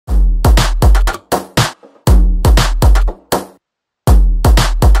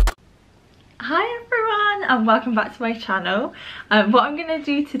and welcome back to my channel. What I'm going to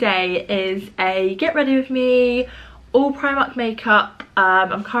do today is a get ready with me, all Primark makeup.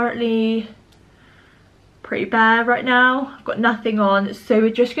 I'm currently pretty bare right now, I've got nothing on, so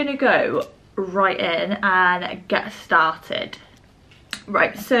we're just going to go right in and get started.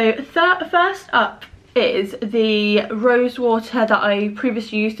 Right, so first up is the rose water that I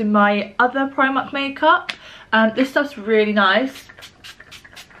previously used in my other Primark makeup. This stuff's really nice.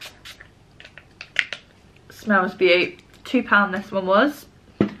 Smells beaut. £2 this one was.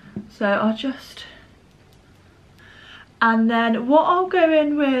 So I'll just... And then what I'll go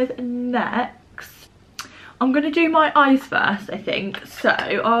in with next, I'm going to do my eyes first, I think. So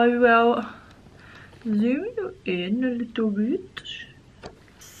I will zoom you in a little bit.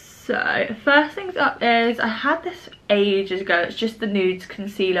 So first things up is, I had this ages ago. It's just the Nudes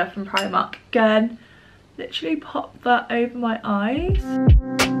concealer from Primark. Again, literally pop that over my eyes.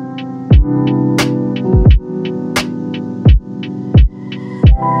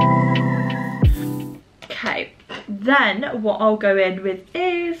 Okay, then what I'll go in with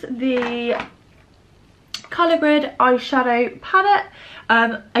is the Colour Grid eyeshadow palette.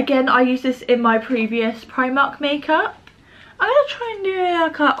 Again, I used this in my previous Primark makeup. I'm going to try and do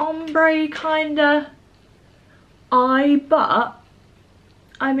like a ombre kind of eye, but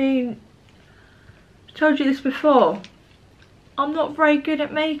I mean, I told you this before, I'm not very good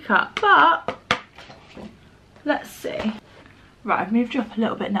at makeup, but let's see. Right, I've moved you up a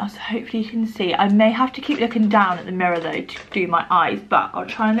little bit now, so hopefully you can see. I may have to keep looking down at the mirror though to do my eyes, but I'll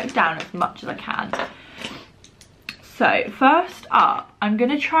try and look down as much as I can. So first up, I'm going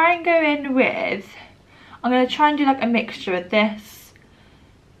to try and go in with, I'm going to try and do like a mixture of this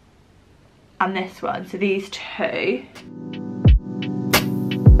and this one, so these two.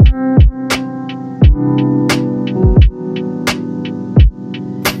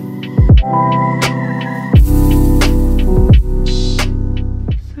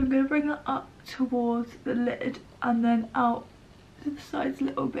 Bring that up towards the lid and then out to the sides a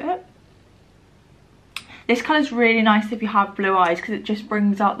little bit. This colour is really nice if you have blue eyes because it just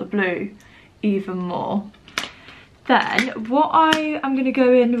brings out the blue even more. Then what I am going to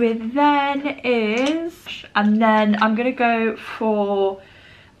go in with then is, and then I'm going to go for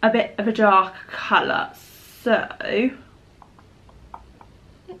a bit of a dark colour. So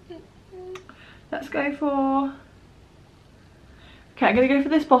let's go for... Okay, I'm going to go for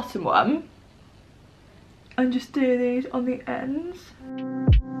this bottom one and just do these on the ends.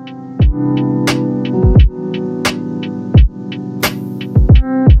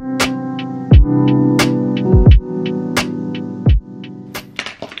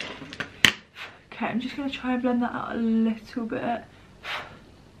 Okay, I'm just going to try and blend that out a little bit.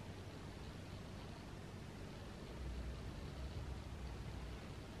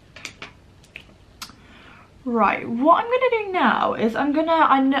 Right, what I'm going to do now is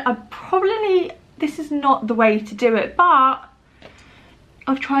I probably, this is not the way to do it, but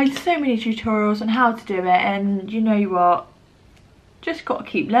I've tried so many tutorials on how to do it, and you know what, just got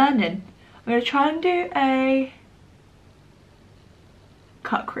to keep learning. I'm going to try and do a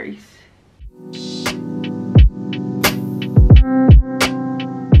cut crease.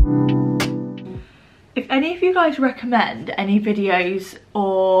 If any of you guys recommend any videos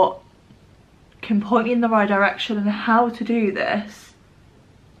or can point me in the right direction on how to do this,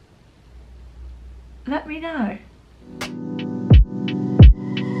 let me know.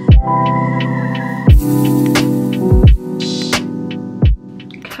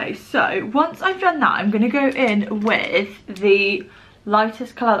 Okay, so once I've done that, I'm going to go in with the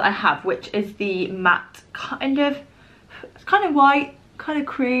lightest colour that I have, which is the matte it's kind of white, kind of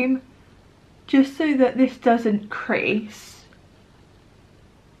cream, just so that this doesn't crease.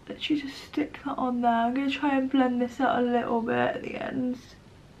 You just stick that on there. I'm going to try and blend this out a little bit at the ends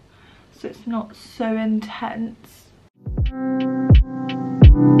so it's not so intense.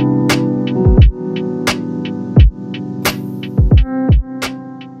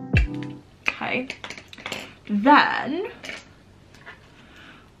 Okay, then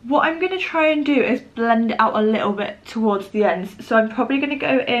what I'm going to try and do is blend it out a little bit towards the ends. So I'm probably going to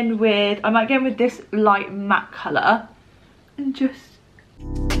go in with, I might go in with this light matte colour and just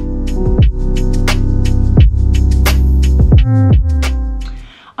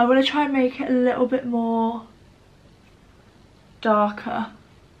I want to try and make it a little bit more darker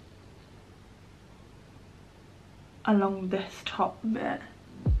along this top bit.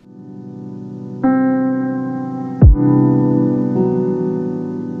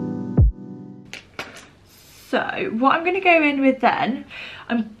 So what I'm going to go in with then,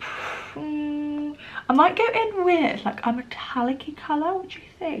 I might go in with like a metallic-y colour. What do you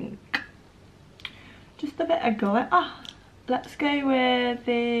think? just a bit of glitter. Let's go with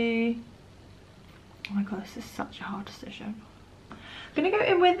the, oh my god, this is such a hard decision. I'm gonna go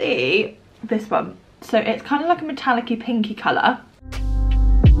in with this one. So it's kind of like a metallic-y pinky colour.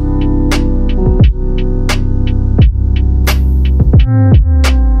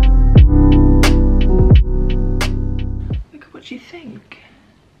 Look at what you think.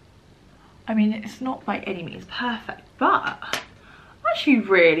 I mean, it's not by any means perfect, but I'm actually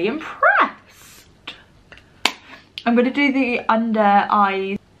really impressed. I'm going to do the under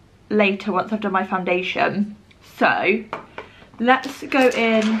eyes later once I've done my foundation. So let's go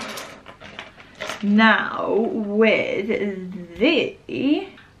in now with the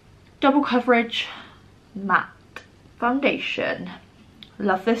double coverage matte foundation.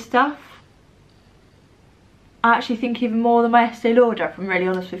 Love this stuff. I actually think even more than my Estee Lauder, if I'm really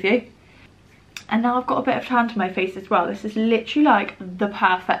honest with you. And now I've got a bit of tan to my face as well. This is literally like the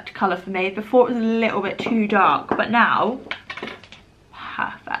perfect colour for me. Before it was a little bit too dark, but now,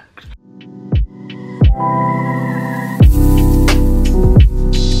 perfect.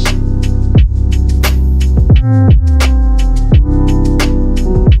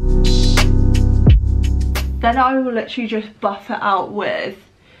 Then I will literally just buff it out with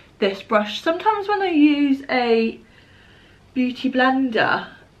this brush. Sometimes when I use a beauty blender,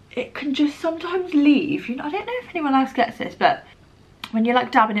 it can just sometimes leave, you know, I don't know if anyone else gets this, but when you're like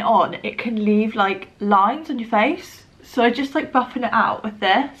dabbing it on, it can leave like lines on your face. So I just like buffing it out with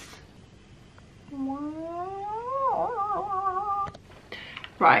this.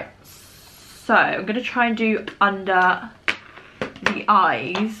 Right, so I'm gonna try and do under the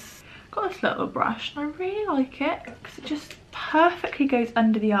eyes. Got this little brush and I really like it because it just perfectly goes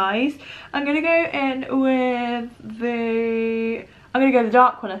under the eyes. I'm gonna go in with the, I'm gonna go the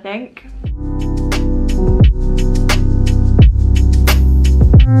dark one, I think.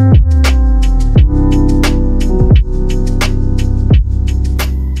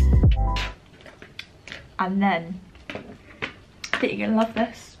 And then, I think you're gonna love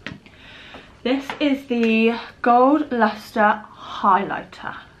this. This is the Gold Luster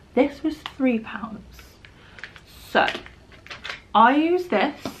Highlighter. This was £3. So, I use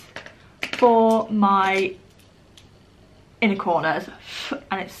this for my inner corners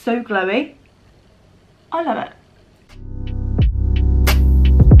and it's so glowy. I love it.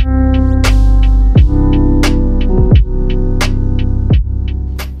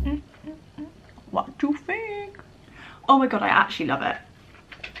 What do you think? Oh my god, I actually love it.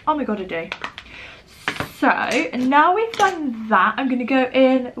 Oh my god, I do. So now we've done that, I'm going to go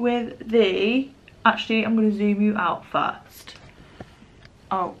in with the, actually I'm going to zoom you out first.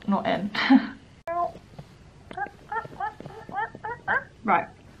 Oh, not in. Right.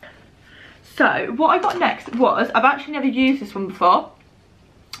 So what I got next was, I've actually never used this one before.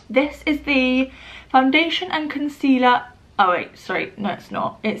 This is the foundation and concealer, oh wait, sorry, no it's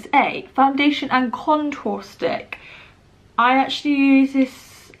not. It's a foundation and contour stick. I actually use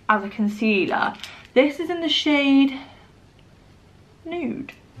this as a concealer. This is in the shade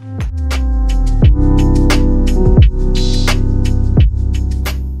Nude.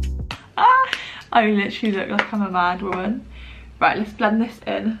 I literally look like I'm a mad woman. Right, let's blend this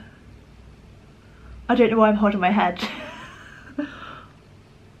in. I don't know why I'm holding my head.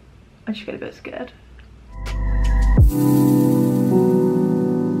 I just get a bit scared.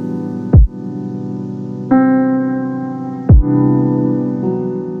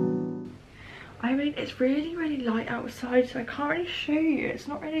 I mean, it's really light outside, so I can't really show you. It's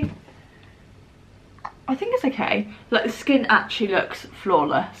not really, I think it's okay. Like, the skin actually looks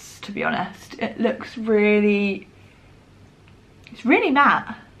flawless, to be honest. It looks really, it's really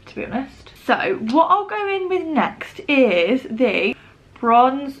matte, to be honest. So what I'll go in with next is the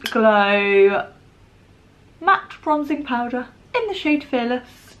Bronze Glow matte bronzing powder in the shade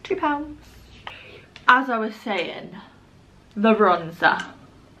Fearless, £2. As I was saying, the bronzer.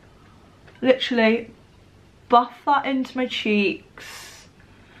 Literally buff that into my cheeks,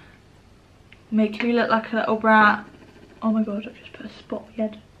 make me look like a little brat. Oh my god, I've just put a spot on my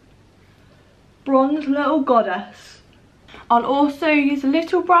head. Bronze little goddess. I'll also use a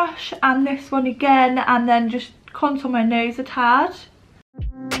little brush and this one again, and then just contour my nose a tad.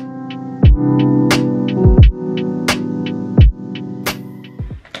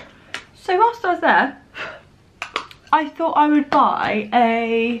 So whilst I was there, I thought I would buy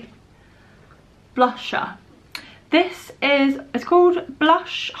a blusher. This is, it's called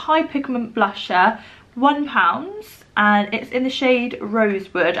Blush High Pigment Blusher, £1, and it's in the shade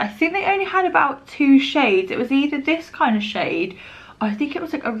Rosewood. I think they only had about 2 shades. It was either this kind of shade, or I think it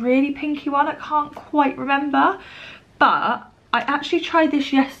was like a really pinky one, I can't quite remember. But I actually tried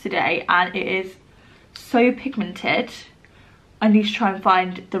this yesterday and it is so pigmented. I need to try and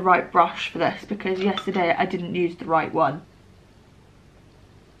find the right brush for this because yesterday I didn't use the right one.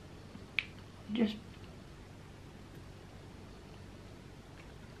 Just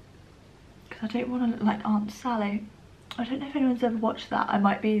because I don't want to look like Aunt Sally. I don't know if anyone's ever watched that. I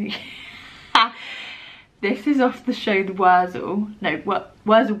might be. This is off the show The Wurzel. No,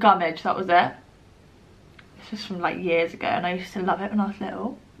 Wurzel Gummidge, that was it. This was from like years ago and I used to love it when I was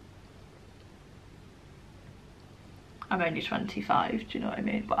little. I'm only 25, do you know what I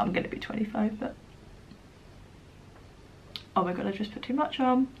mean? But I'm going to be 25, but... Oh my god, I just put too much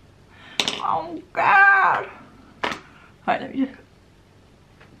on. Oh god! Right, let me just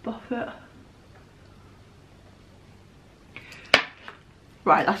buff it.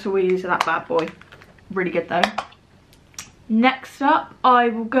 Right, that's all we use of that bad boy. Really good though. Next up, I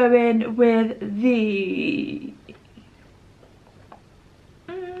will go in with the...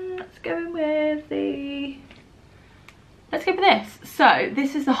 let's go in with the... Let's go for this. So,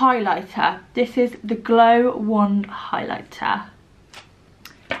 this is the highlighter. This is the Glow One highlighter.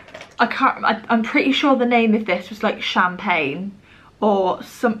 I'm pretty sure the name of this was like champagne or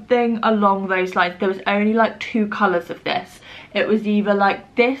something along those lines. There was only like 2 colours of this. It was either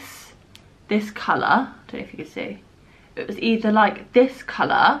like this colour, I don't know if you can see. It was either like this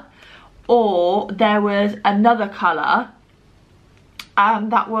colour or there was another colour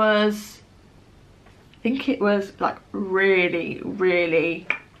that was, I think it was like really, really,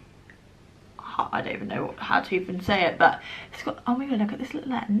 I don't even know how to even say it, but it's got, oh my god, look at this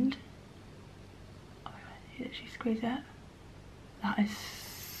little end. Oh my god, you literally squeeze it. That is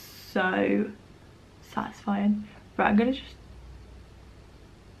so satisfying. Right, I'm gonna just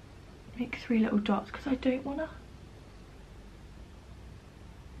make 3 little dots because I don't wanna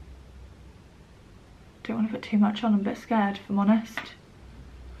put too much on. I'm a bit scared if I'm honest.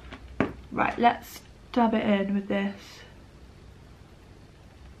 Right, let's dab it in with this.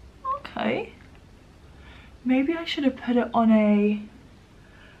 Okay. Maybe I should have put it on a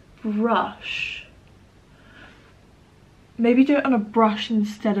brush. Maybe do it on a brush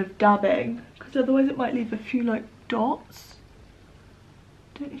instead of dabbing, because otherwise it might leave a few like dots.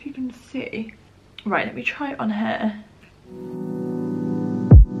 Don't know if you can see. Right, let me try it on here.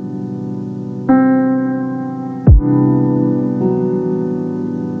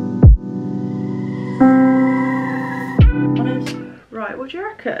 Right, what do you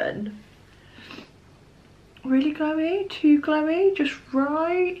reckon? Really glowy? Too glowy? Just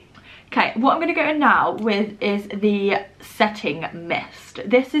right? Okay, what I'm going to go in now with is the setting mist.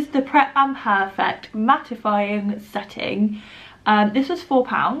 This is the Prep and Perfect mattifying setting. This was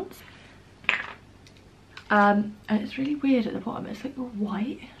 £4. And it's really weird at the bottom. It's like all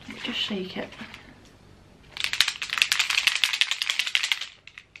white. Let me just shake it.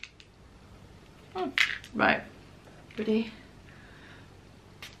 Right, ready?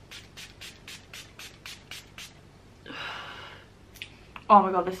 Oh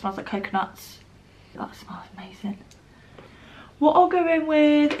my god, this smells like coconuts. That smells amazing. What I'll go in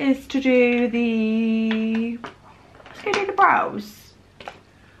with is to do the... Let's go do the brows.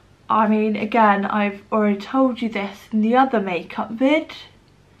 I mean, again, I've already told you this in the other makeup vid.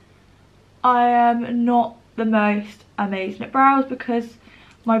 I am not the most amazing at brows because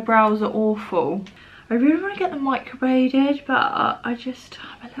my brows are awful. I really want to get them microbladed, but I'm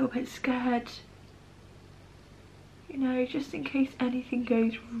a little bit scared. You know, just in case anything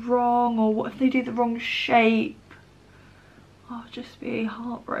goes wrong, or what if they do the wrong shape? I'll just be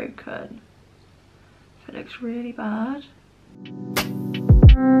heartbroken if it looks really bad.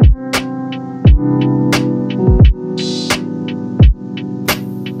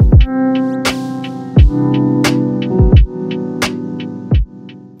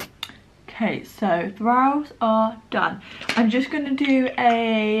 Okay, so the brows are done. I'm just going to do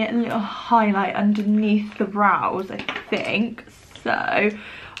a little highlight underneath the brows, I think. So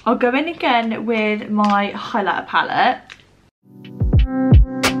I'll go in again with my highlighter palette.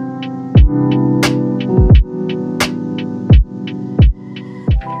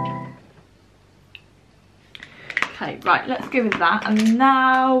 Okay, right, let's go with that. And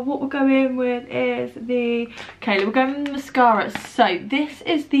now what we'll go in with is the... Okay, we're going with mascara. So this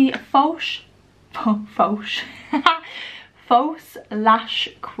is the False Lash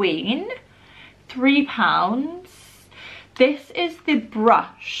Queen. £3. This is the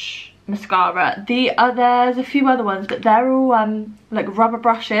brush mascara. There's a few other ones, but they're all like rubber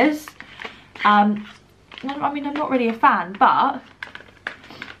brushes. I mean, I'm not really a fan, but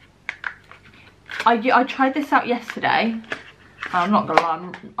I tried this out yesterday. I'm not gonna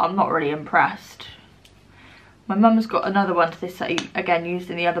lie, I'm not really impressed. My mum's got another one to this that I, again, used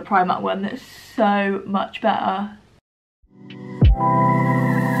in the other Primark one that's so much better.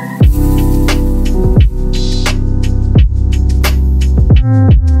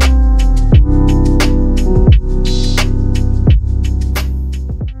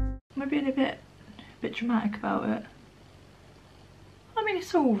 Am I being a bit dramatic about it? I mean,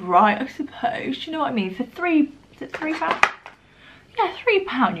 it's all right, I suppose. You know what I mean? For is it £3? Yeah,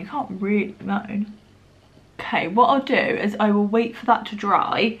 £3. You can't really moan. Okay, what I'll do is I will wait for that to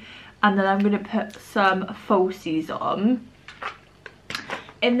dry, and then I'm going to put some falsies on.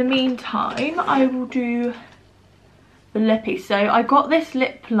 In the meantime, I will do the lippy. So I got this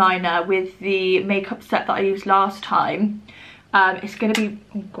lip liner with the makeup set that I used last time. It's going to be,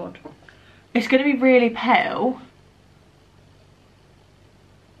 oh god, it's going to be really pale.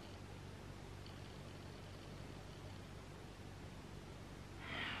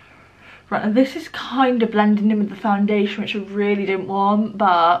 Right, and this is kind of blending in with the foundation, which I really didn't want,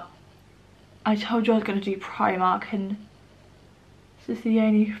 but I told you I was going to do Primark, and this is the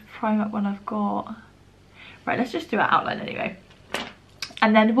only Primark one I've got. Right, let's just do our outline anyway.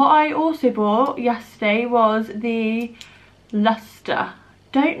 And then what I also bought yesterday was the Luster.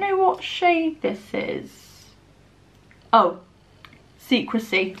 Don't know what shade this is. Oh,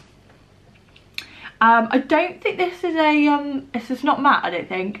 Secrecy. I don't think this is a, this is not matte, I don't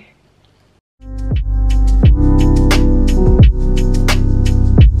think.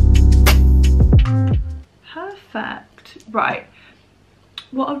 Perfect. Right,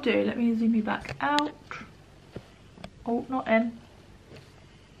 what I'll do, let me zoom you back out. Oh, not in.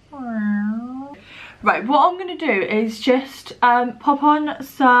 Right, what I'm going to do is just pop on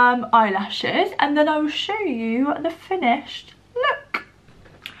some eyelashes, and then I will show you the finished look.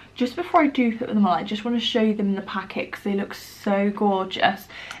 Just before I do put them on, I just want to show you them in the packet because they look so gorgeous.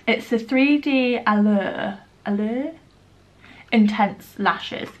 It's the 3D Allure Intense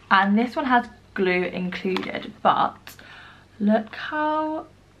Lashes, and this one has glue included, but look how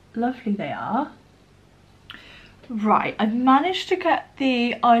lovely they are. Right, I've managed to get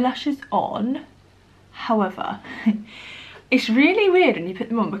the eyelashes on. However, it's really weird when you put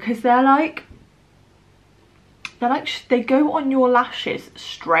them on because they go on your lashes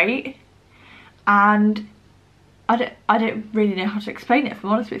straight, and I don't really know how to explain it, if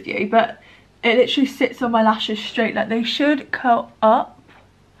I'm honest with you, but it literally sits on my lashes straight. Like, they should curl up,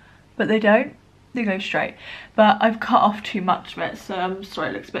 but they don't. They go straight, but I've cut off too much of it, so I'm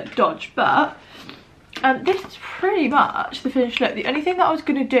sorry it looks a bit dodgy, but this is pretty much the finished look. The only thing that I was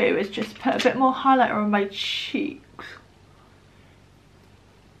going to do is just put a bit more highlighter on my cheeks.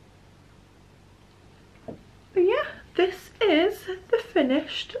 But yeah, this is the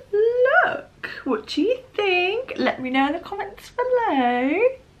finished look. What do you think? Let me know in the comments below.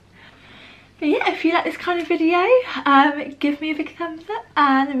 But yeah, if you like this kind of video, give me a big thumbs up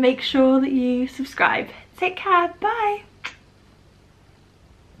and make sure that you subscribe. Take care, bye.